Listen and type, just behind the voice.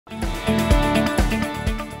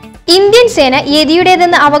Indian സേന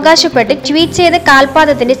യതിയുടേതെന്ന് അവകാശപ്പെട്ട് tweet ചെയ്ത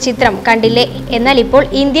കാൽപാദത്തിന്റെ ചിത്രം കണ്ടില്ലേ? എന്നാൽ ഇപ്പോൾ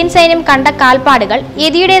ഇന്ത്യൻ സൈന്യം കണ്ട കാൽപ്പാടുകൾ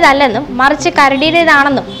യതിയുടേതല്ലെന്നും മറിച്ച്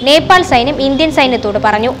കരടിയുടേതാണെന്നും നേപ്പാൾ സൈന്യം ഇന്ത്യൻ സൈന്യത്തോട്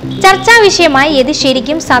പറഞ്ഞു. ചർച്ചാ വിഷയമായ യതി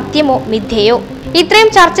ശരിക്കും സത്യമോ മിഥ്യയോ?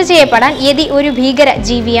 ഇത്രയും ചർച്ച ചെയ്യപ്പെടാൻ യതി ഒരു ഭീകര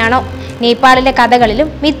ജീവിയാണോ? നേപ്പാളിലെ കഥകളിലും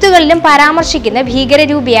മിത്തുകളിലും പരാമർശിക്കുന്ന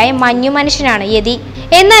ഭീകരരൂപിയായ മഞ്ഞു മനുഷ്യനാണ് യതി.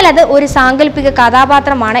 എന്നാൽ അത് ഒരു സാങ്കല്പിക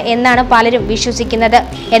കഥാപാത്രമാണ് എന്നാണ് പലരും വിശ്വസിക്കുന്നത്.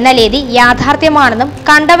 എന്നാൽ യതി യാഥാർത്ഥ്യമാണെന്നും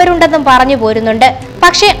കണ്ടവരുണ്ടെന്നും പറഞ്ഞു പോരുന്നുണ്ട്.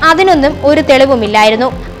 പക്ഷേ അതിനൊന്നും ഒരു തെളിവുമില്ലായിരുന്നു.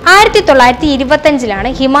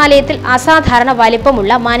 1925 ഹിമാലയത്തിൽ അസാധാരണ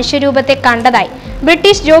വലിപ്പമുള്ള മനുഷ്യരൂപത്തെ കണ്ടതായി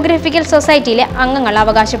ബ്രിട്ടീഷ് ജിയോഗ്രഫിക്കൽ സൊസൈറ്റിയിലെ അംഗങ്ങൾ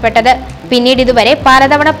അവകാശപ്പെട്ടത്. പിന്നീട് ഇതുവരെ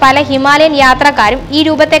പലതവണ പല ഹിമാലയൻ യാത്രക്കാരും ഈ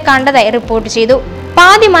രൂപത്തെ കണ്ടതായി റിപ്പോർട്ട് ചെയ്തു.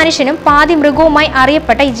 പാതി മനുഷ്യനും പാതി മൃഗവുമായി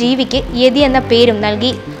അറിയപ്പെട്ട ഈ ജീവിക്ക് യതി എന്ന പേരും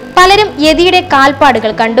നൽകി. പലരും യതിയുടെ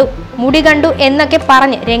കാൽപ്പാടുകൾ കണ്ടു, മുടി കണ്ടു എന്നൊക്കെ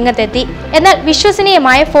പറഞ്ഞ് രംഗത്തെത്തി. എന്നാൽ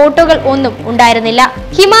വിശ്വസനീയമായ ഫോട്ടോകൾ ഒന്നും ഉണ്ടായിരുന്നില്ല.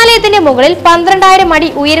 ഹിമാലയത്തിന്റെ മുകളിൽ 12,000 അടി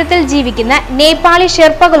ഉയരത്തിൽ ജീവിക്കുന്ന നേപ്പാളി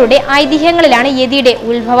ഷെർപ്പകളുടെ ഐതിഹ്യങ്ങളിലാണ് യതിയുടെ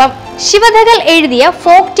ഉത്ഭവം. ശിവധകൾ എഴുതിയ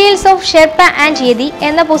folk tales of sherpa and യതി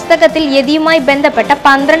എന്ന പുസ്തകത്തിൽ യതിയുമായി ബന്ധപ്പെട്ട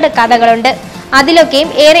 12 കഥകളുണ്ട്. അതിലൊക്കെയും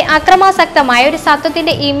ഏറെ അക്രമാസക്തമായ ഒരു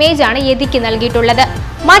സത്വത്തിന്റെ ഇമേജാണ് യതിക്ക് നൽകിയിട്ടുള്ളത്.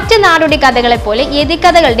 മറ്റ് നാടോടി കഥകളെ പോലെ യതി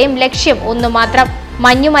കഥകളുടെയും ലക്ഷ്യം ഒന്നു മാത്രം: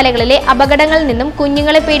 മഞ്ഞുമലകളിലെ അപകടങ്ങളിൽ നിന്നും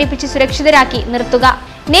കുഞ്ഞുങ്ങളെ പേടിപ്പിച്ച് സുരക്ഷിതരാക്കി നിർത്തുക.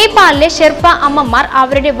 നേപ്പാളിലെ ഷെർപ്പ അമ്മമാർ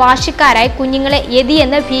അവരുടെ വാശിക്കാരായ കുഞ്ഞുങ്ങളെ യതി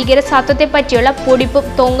എന്ന ഭീകര സത്വത്തെ പറ്റിയുള്ള പൊടിപ്പും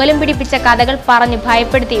തൊങ്ങലും പിടിപ്പിച്ച കഥകൾ പറഞ്ഞ്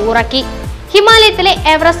ഭയപ്പെടുത്തി ഉറക്കി. ഹിമാലയത്തിലെ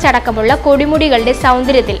എവറസ്റ്റ് അടക്കമുള്ള കൊടുമുടികളുടെ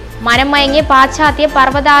സൗന്ദര്യത്തിൽ മനം മയങ്ങിയ പാശ്ചാത്യ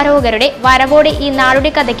പർവ്വതാരോഹകരുടെ വരവോടെ ഈ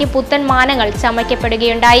നാടോടി കഥയ്ക്ക് പുത്തൻ മാനങ്ങൾ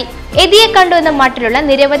ചമയ്ക്കപ്പെടുകയുണ്ടായി. യതിയെ കണ്ടു എന്ന മട്ടിലുള്ള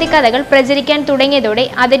നിരവധി കഥകൾ പ്രചരിക്കാൻ തുടങ്ങിയതോടെ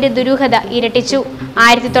അതിന്റെ ദുരൂഹത ഇരട്ടിച്ചു.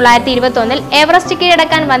 1921 എവറസ്റ്റ്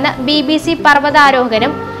കീഴടക്കാൻ വന്ന BBC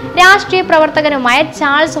പർവ്വതാരോഹകനും രാഷ്ട്രീയ പ്രവർത്തകനുമായ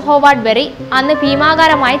ചാൾസ് ഹോവാർഡ് ബെറി അന്ന്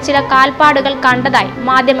ഭീമാകാരമായ ചില കാൽപ്പാടുകൾ കണ്ടതായി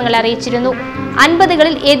മാധ്യമങ്ങൾ അറിയിച്ചിരുന്നു.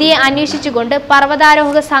 50കളിൽ യതിയെ അന്വേഷിച്ചുകൊണ്ട്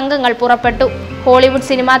പർവ്വതാരോഹക സംഘങ്ങൾ പുറപ്പെട്ടു. ഹോളിവുഡ്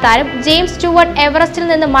സിനിമാ താരം ജെയിംസ് സ്റ്റുവർട്ട് എവറസ്റ്റിൽ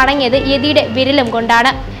നിന്ന് മടങ്ങിയത് യതിയുടെ വിരലും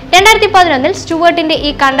കൊണ്ടാണ്. 2011 സ്റ്റുവർട്ടിന്റെ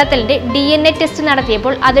ഈ കണ്ടെത്തലിന്റെ DNA ടെസ്റ്റ്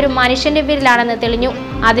നടത്തിയപ്പോൾ അതൊരു മനുഷ്യന്റെ വിരലാണെന്ന് തെളിഞ്ഞു.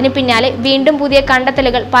 അതിനു പിന്നാലെ വീണ്ടും പുതിയ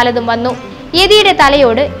കണ്ടെത്തലുകൾ പലതും വന്നു. യതിയുടെ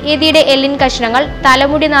തലയോട്, യതിയുടെ എല്ലിൻ കഷ്ണങ്ങൾ,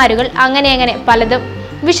 തലമുടി നാരുകൾ, അങ്ങനെ പലതും.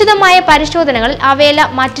 വിശദമായ പരിശോധനകളിൽ അവയെല്ലാം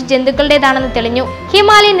മറ്റു ജന്തുക്കളുടേതാണെന്ന് തെളിഞ്ഞു.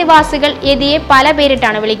 ഹിമാലയൻ നിവാസികൾ യതിയെ പല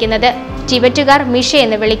പേരിട്ടാണ് വിളിക്കുന്നത്. ടിബറ്റുകാർ മിഷ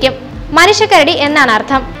എന്ന് വിളിക്കും. മനുഷ്യക്കരടി എന്നാണ്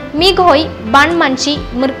അർത്ഥം. മിഘോയ്, ബൺമൻഷി,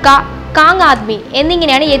 മിർക്ക, കാങ് ആദ്മി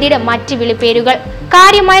എന്നിങ്ങനെയാണ് യതിയുടെ മറ്റ് വിളിപ്പേരുകൾ.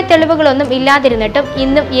 കാര്യമായ തെളിവുകളൊന്നും ഇല്ലാതിരുന്നിട്ടും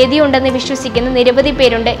ഇന്നും യതി ഉണ്ടെന്ന് വിശ്വസിക്കുന്ന നിരവധി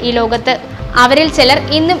പേരുണ്ട് ഈ ലോകത്ത്. അവരിൽ ചിലർ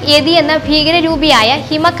ഇന്നും യതി എന്ന ഭീകരരൂപിയായ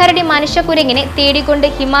ഹിമക്കരടി മനുഷ്യക്കുരങ്ങിനെ തേടിക്കൊണ്ട്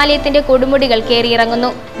ഹിമാലയത്തിന്റെ കൊടുമുടികൾ കയറിയിറങ്ങുന്നു.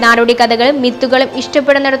 നാടോടി കഥകളും മിത്തുകളും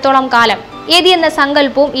ഇഷ്ടപ്പെടുന്നിടത്തോളം കാലം യതി എന്ന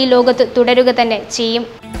സങ്കല്പവും ഈ ലോകത്ത് തുടരുക തന്നെ ചെയ്യും.